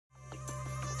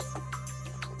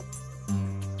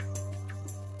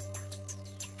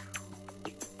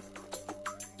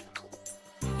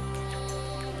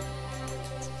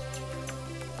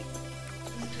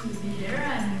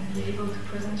able to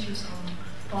present you some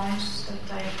points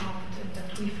that I found and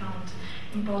that we found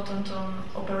important on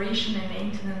operation and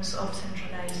maintenance of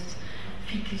centralized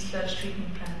fecal sludge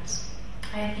treatment plants.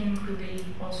 I think we will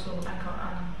also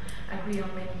agree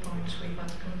on many points with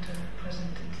what Gunther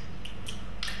presented.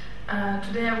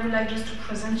 Today I would like just to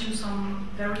present you some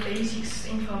very basics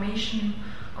information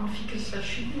on fecal sludge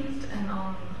treatment and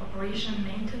on operation and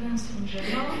maintenance in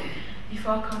general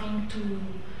before coming to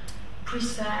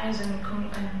precise and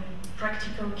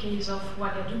practical case of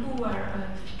Ouagadougou, where a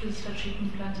fecal sludge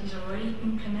treatment plant is already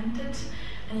implemented,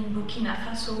 and in Burkina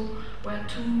Faso, where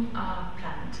 2 are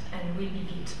planned and will be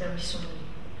built very soon.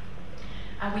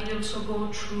 I will also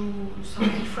go through some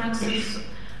differences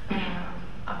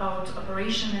about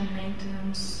operation and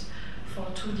maintenance for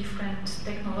 2 different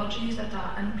technologies that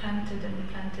are unplanted and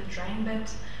planted drying bed,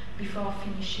 before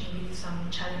finishing with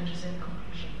some challenges and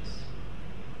conclusions.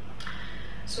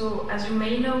 So, as you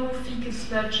may know, fecal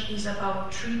sludge is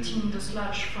about treating the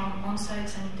sludge from on-site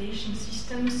sanitation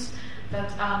systems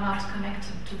that are not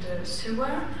connected to the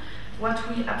sewer. What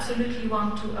we absolutely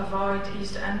want to avoid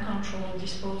is the uncontrolled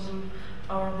disposal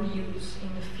or reuse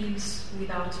in the fields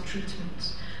without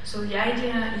treatment. So the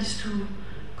idea is to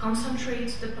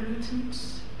concentrate the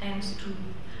pollutants and to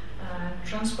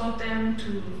transport them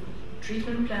to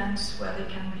treatment plants where they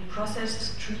can be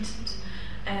processed, treated,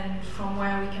 and from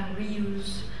where we can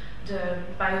reuse the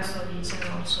biosolids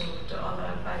and also the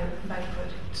other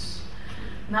byproducts.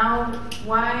 Now,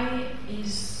 why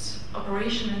is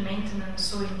operation and maintenance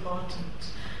so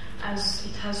important? As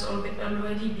it has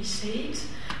already been said,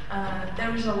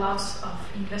 there is a lot of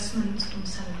investment in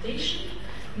sanitation.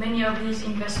 Many of these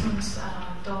investments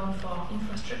are done for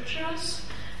infrastructures,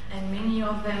 and many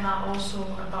of them are also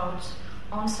about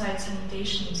on-site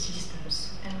sanitation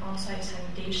systems and on-site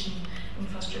sanitation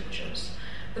infrastructures.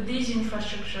 But these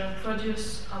infrastructures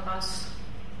produce a lot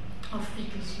of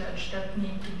fecal sludge that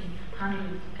need to be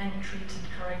handled and treated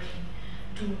correctly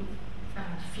to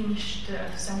finish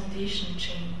the sanitation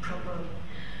chain properly.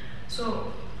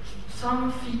 So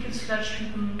some fecal sludge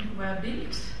treatment were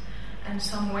built, and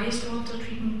some wastewater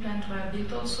treatment plants were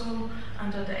built also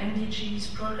under the MDG's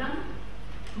program,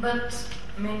 but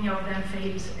many of them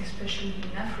failed, especially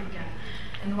in Africa.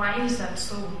 And why is that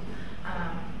so?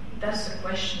 That's the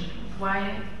question.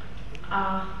 Why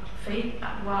are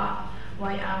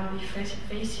we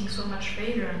facing so much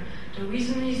failure? The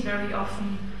reason is very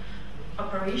often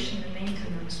operation and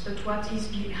maintenance, but what is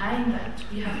behind that?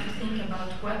 We have to think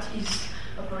about what is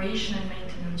operation and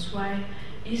maintenance. Why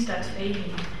is that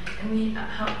failing? And we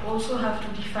also have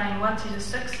to define what is a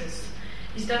success.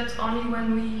 Is that only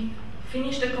when we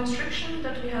finish the construction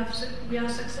that we are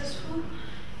successful?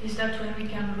 Is that when we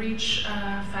can reach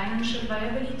financial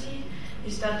viability?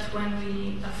 Is that when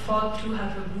we afford to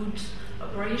have a good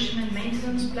operation and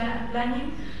maintenance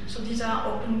planning? So these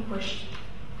are open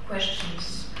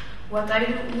questions. What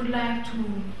I would like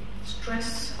to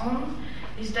stress on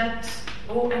is that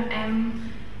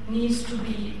O&M needs to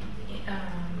be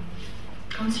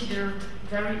considered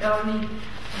very early in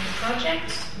the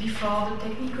project, before the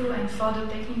technical and for the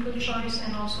technical choice,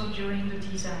 and also during the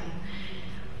design.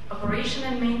 Operation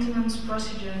and maintenance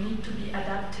procedure need to be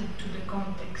adapted to the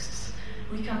contexts.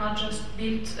 We cannot just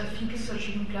build a fecal sludge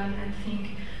treatment plant and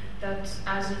think that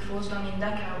as it was done in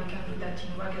Dakar, we can do that in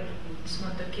Ouagadougou. It's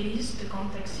not the case. The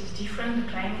context is different,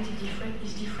 the climate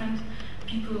is different,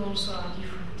 people also are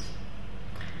different.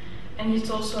 And it's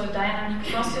also a dynamic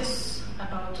process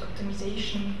about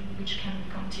optimization which can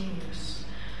be continuous.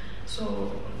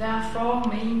 So there are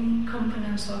 4 main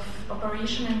components of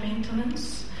operation and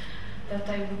maintenance that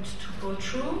I would to go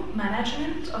through.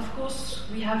 Management, of course,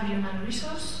 we have human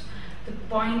resource. The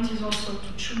point is also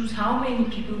to choose how many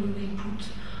people we will put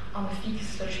on a fecal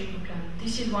sludge treatment plant.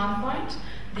 This is one point.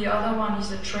 The other one is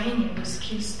the training, the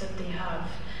skills that they have.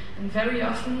 And very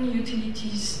often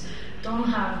utilities don't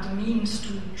have the means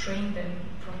to train them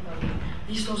properly.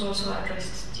 This was also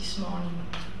addressed this morning,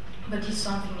 but it's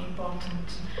something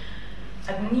important.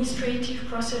 Administrative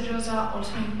procedures are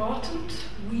also important.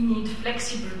 We need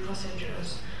flexible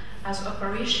procedures, as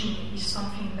operation is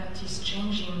something that is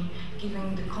changing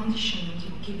given the conditions,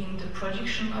 given the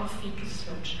production of fecal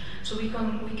sludge. So we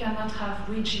cannot have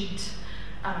rigid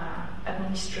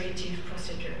administrative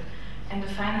procedure. And the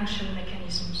financial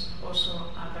mechanisms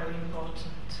also are very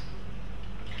important.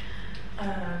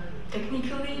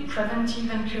 Technically, preventive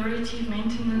and curative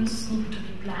maintenance need to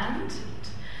be planned.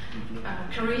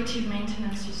 Curative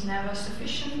maintenance is never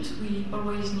sufficient. We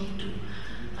always need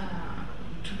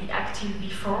to be active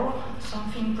before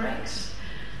something breaks.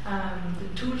 The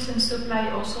tools and supply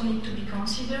also need to be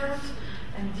considered.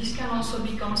 And this can also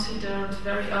be considered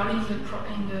very early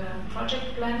in the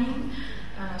project planning,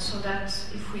 so that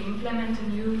if we implement a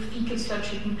new fecal sludge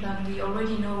treatment plant, we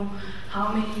already know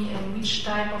how many and which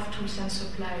type of tools and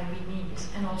supply we need,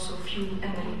 and also fuel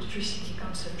and electricity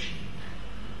consumption.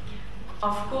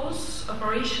 Of course,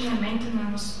 operation and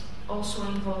maintenance also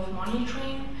involve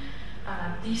monitoring.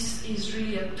 This is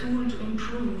really a tool to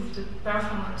improve the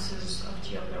performances of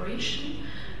the operation.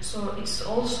 So it's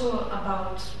also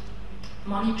about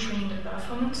monitoring the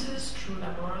performances through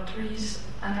laboratories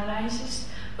analysis,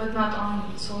 but not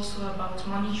only, it's also about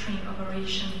monitoring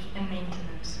operation and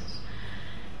maintenances.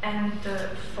 And the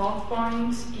fourth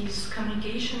point is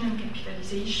communication and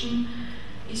capitalization.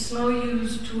 It's no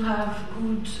use to have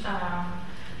good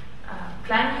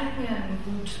planning and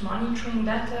good monitoring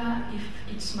data if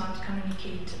it's not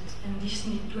communicated. And this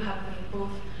needs to happen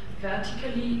both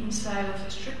vertically inside of a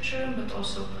structure, but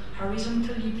also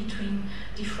horizontally between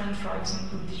different, for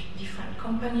example, different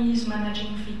companies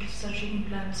managing fecal sludge treatment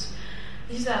plants.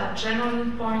 These are general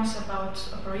points about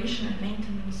operation and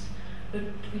maintenance, but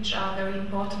which are very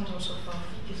important also for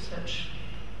fecal sludge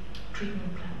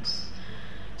treatment plants.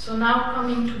 So now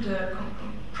coming to the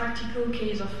practical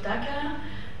case of Dakar,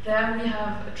 there we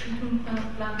have a treatment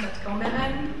plant at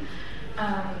Camberen,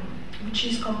 which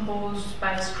is composed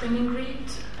by a screening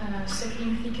grid, a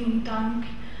settling thickening tank,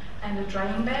 and a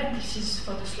drying bed. This is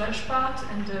for the sludge part,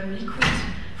 and the liquid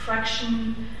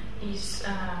fraction is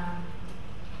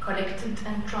collected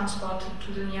and transported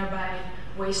to the nearby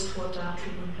wastewater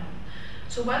treatment plant.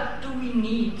 So what do we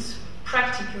need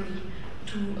practically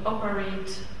to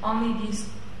operate only these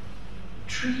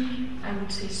three, I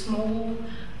would say, small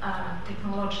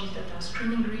technologies that are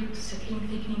screening grid, settling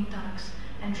thickening tanks,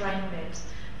 and drying beds?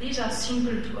 These are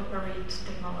simple to operate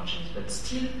technologies, but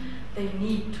still they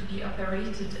need to be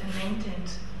operated and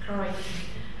maintained correctly.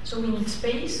 So we need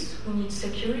space, we need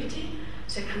security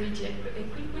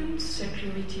equipment,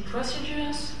 security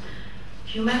procedures,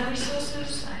 human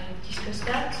resources, I discussed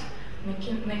that,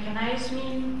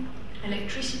 mechanism,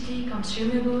 electricity,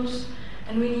 consumables,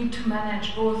 and we need to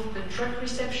manage both the truck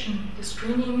reception, the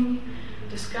screening,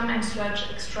 the scum and sludge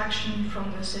extraction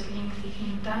from the settling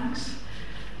thickening tanks.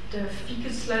 The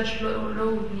fecal sludge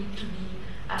load need to be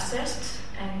assessed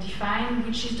and defined,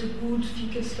 which is the good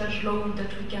fecal sludge load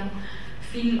that we can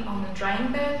fill on a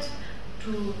drying bed,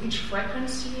 to which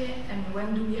frequency, and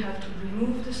when do we have to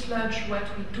remove the sludge, what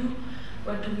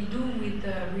do we do with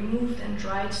the removed and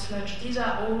dried sludge. These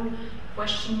are all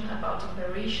questions about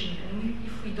operation, and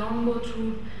if we don't go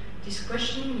through this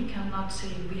question, we cannot say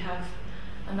we have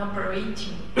an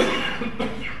operating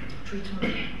treatment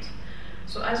plant.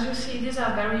 So as you see, these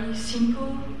are very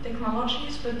simple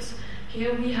technologies, but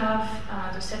here we have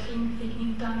the settling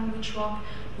thickening tank, which work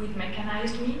with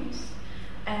mechanized means.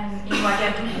 And in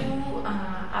Ouagadougou,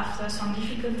 after some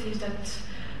difficulties that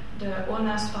the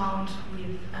owners found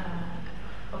with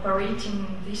operating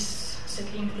these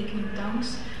settling thickening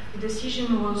tanks, the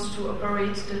decision was to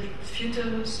operate the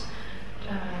future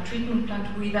treatment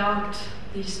plant without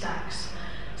these tanks.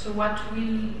 So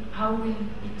how will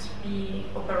it be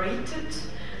operated?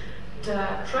 The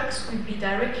trucks will be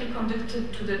directly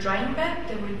conducted to the drying bed.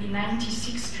 There will be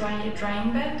 96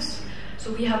 drying beds.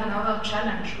 So we have another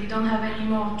challenge. We don't have any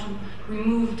more to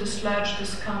remove the sludge, the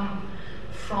scum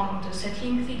from the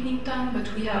settling thickening tank,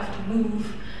 but we have to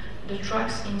move the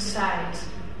trucks inside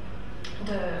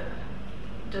the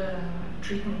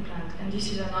treatment plant, and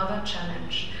this is another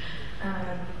challenge.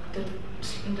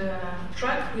 The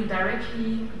truck will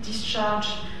directly discharge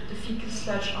the fecal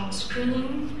sludge on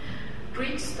screening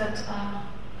grids that are,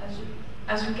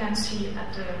 as you can see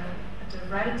at the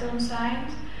right hand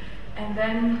side, and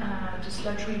then the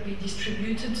sludge will be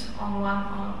distributed on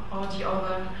one or the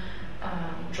other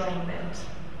drying bed.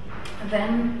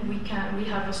 Then we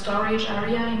have a storage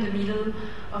area in the middle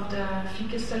of the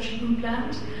fecal sludge treatment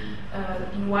plant.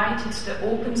 In white, it's the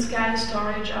open sky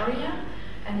storage area,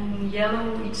 and in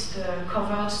yellow, it's the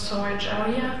covered storage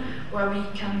area where we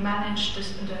can manage the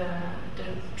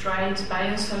dried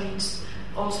biosolids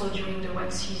also during the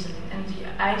wet season. And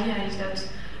the idea is that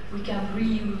we can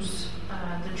reuse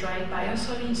the dried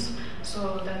biosolids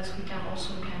so that we can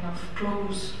also kind of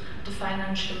close the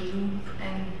financial loop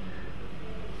and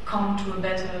come to a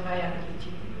better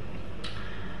viability.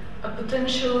 A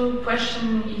potential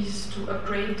question is to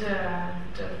upgrade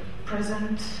the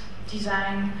present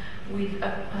design with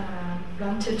a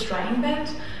planted drying bed.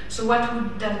 So what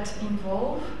would that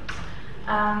involve?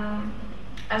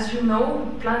 As you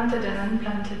know, planted and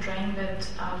unplanted drying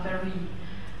beds are very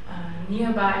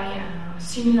nearby,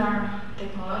 similar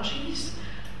technologies.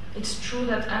 It's true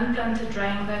that unplanted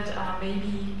drying beds are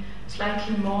maybe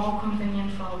slightly more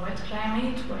convenient for a wet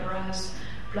climate, whereas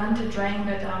planted drying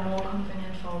beds are more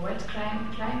convenient for a wet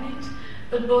climate.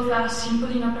 But both are simple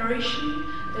in operation.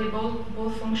 They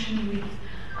both function with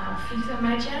filter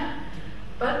media,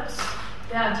 but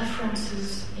there are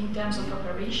differences in terms of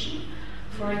operation.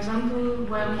 For example,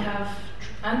 where we have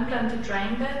unplanted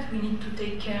drying bed, we need to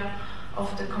take care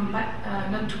of the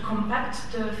not to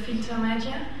compact the filter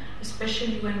media,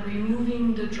 especially when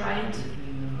removing the dried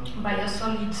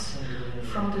biosolids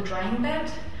from the drying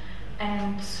bed.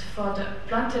 And for the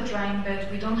planted drying bed,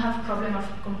 we don't have problem of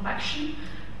compaction,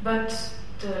 but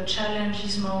the challenge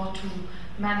is more to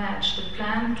manage the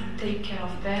plant, to take care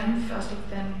of them. First of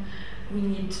them, we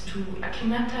need to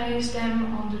acclimatize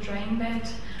them on the drying bed,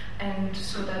 and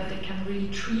so that they can really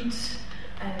treat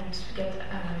and get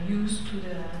used to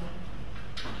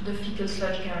the fecal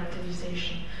sludge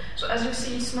characterization. So as you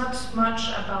see, it's not much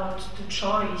about the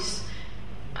choice,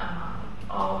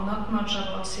 or not much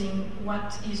about saying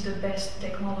what is the best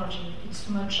technology. It's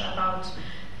much about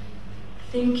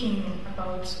thinking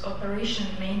about operation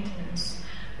maintenance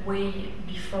way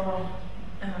before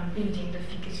building the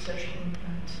fecal sludge treatment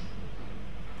plant.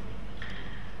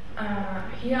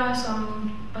 Here are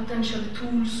some potential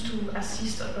tools to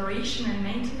assist operation and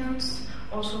maintenance,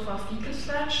 also for fecal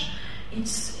sludge.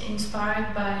 It's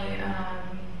inspired by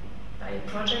a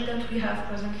project that we have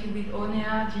presently with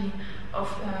ONEA, the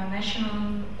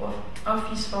National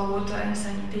Office for Water and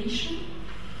Sanitation.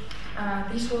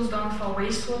 This was done for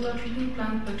wastewater treatment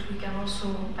plant, but we can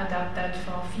also adapt that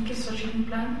for fecal sludge treatment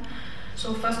plant.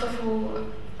 So first of all,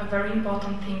 a very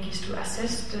important thing is to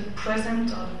assess the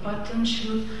present or the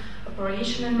potential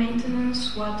operation and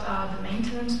maintenance. What are the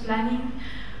maintenance planning?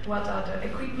 What are the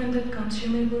equipment and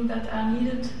consumables that are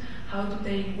needed? How do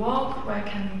they work? Where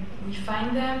can we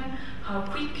find them? How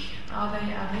quick are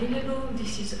they available?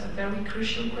 This is a very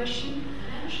crucial question.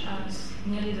 It's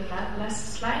nearly the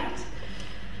last slide.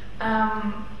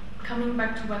 Coming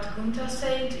back to what Gunther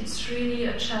said, it's really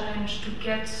a challenge to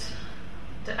get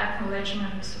the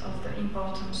acknowledgement of the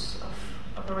importance of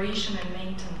operation and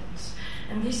maintenance.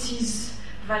 And this is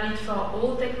valid for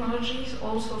all technologies,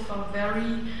 also for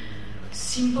very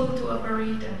simple to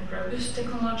operate and robust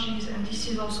technologies, and this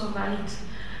is also valid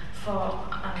for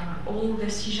all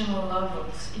decisional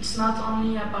levels. It's not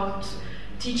only about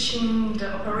teaching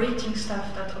the operating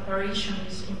staff that operation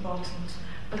is important,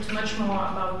 but much more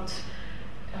about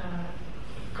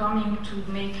coming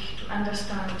to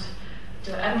understand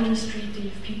the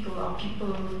administrative people or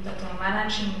people that are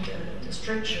managing the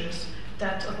structures,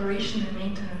 that operation and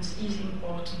maintenance is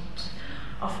important.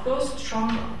 Of course,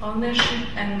 strong ownership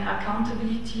and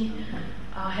accountability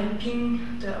are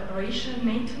helping the operation and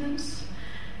maintenance.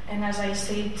 And as I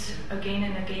said again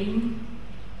and again,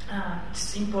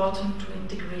 it's important to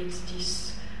integrate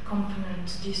this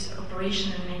component, this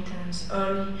operation and maintenance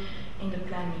early in the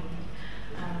planning.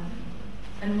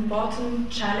 An important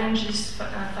challenge is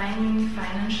finding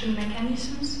financial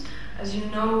mechanisms. As you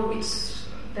know, it's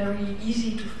very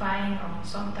easy to find, or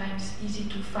sometimes easy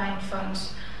to find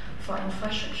funds for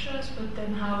infrastructures, but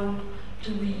then how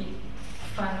do we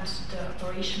fund the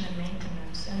operation and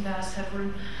maintenance? And there are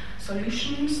several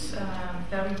solutions.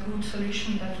 Very good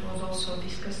solution that was also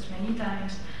discussed many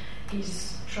times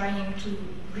is trying to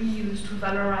reuse, to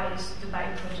valorize the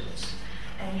byproducts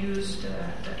and use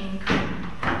the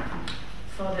income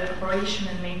for the operation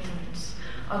and maintenance.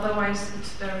 Otherwise,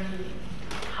 it's very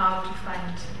hard to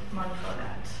find money for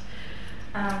that.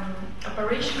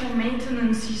 Operation and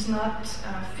maintenance is not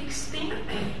a fixed thing.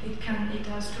 It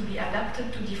has to be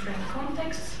adapted to different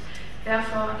contexts.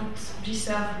 Therefore, it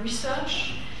deserves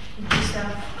research. It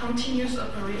deserves continuous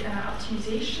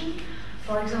optimization.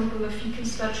 For example, a fecal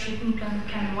sludge treatment plant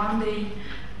can one day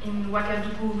in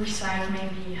Ouagadougou receive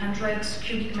maybe 100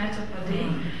 cubic meters per day,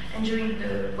 and during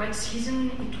the wet season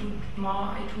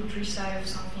it would receive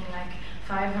something like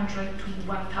 500 to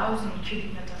 1,000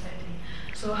 cubic meters per day.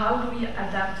 So how do we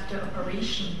adapt the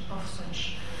operation of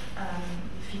such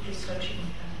fecal sludge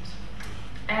treatment plants?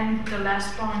 And the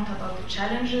last point about the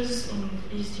challenges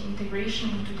is the integration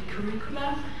into the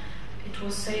curricula. It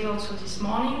was said also this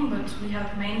morning, but we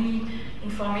have many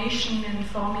information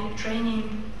and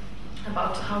training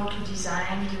about how to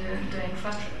design the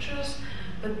infrastructures,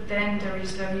 but then there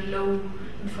is very low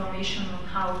information on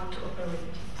how to operate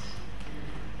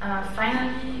it.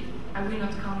 Finally, I will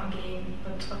not come again,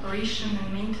 but operation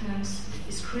and maintenance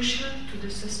is crucial to the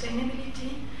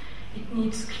sustainability. It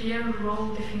needs clear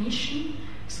role definition,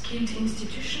 skilled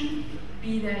institution,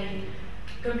 be they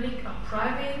public or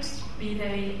private, be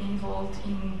they involved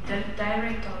in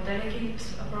direct or delegate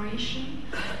operation.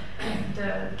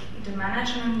 The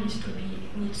management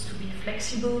needs to be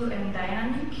flexible and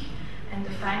dynamic, and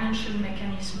the financial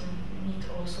mechanism need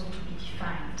also to be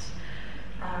defined.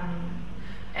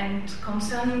 And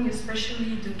concerning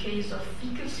especially the case of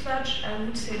fecal sludge, I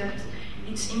would say that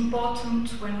it's important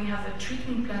when we have a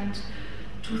treatment plant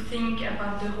to think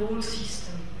about the whole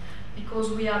system,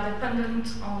 because we are dependent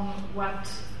on what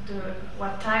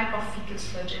type of fecal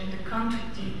sludge and the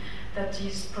quantity that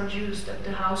is produced at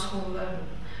the household level.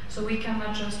 So we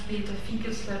cannot just build a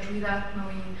fecal sludge without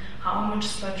knowing how much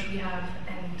sludge we have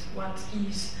and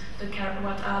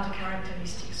what are the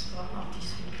characteristics of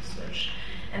this fecal sludge.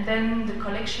 And then the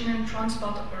collection and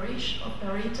transport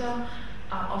operator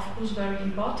are of course very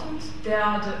important. They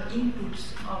are the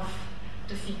inputs of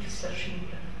the fecal sludge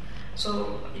treatment.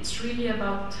 So it's really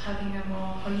about having a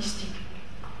more holistic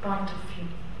point of view.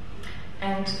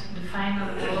 And the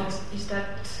final word is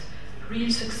that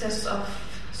real success of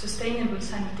sustainable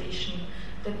sanitation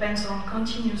depends on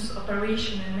continuous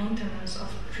operation and maintenance of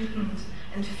treatment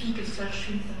and fecal sludge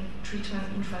treatment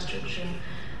infrastructure,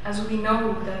 as we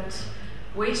know that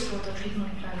wastewater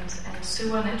treatment plants and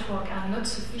sewer network are not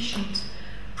sufficient,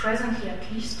 presently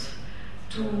at least,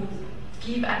 to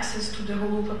give access to the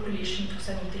whole population to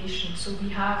sanitation. So we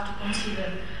have to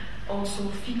consider also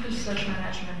fecal sludge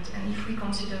management, and if we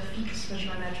consider fecal sludge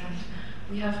management,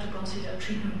 we have to consider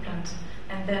treatment plants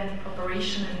and then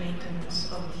operation and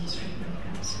maintenance of these treatment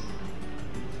plants.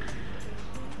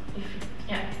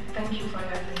 Thank you for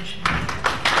your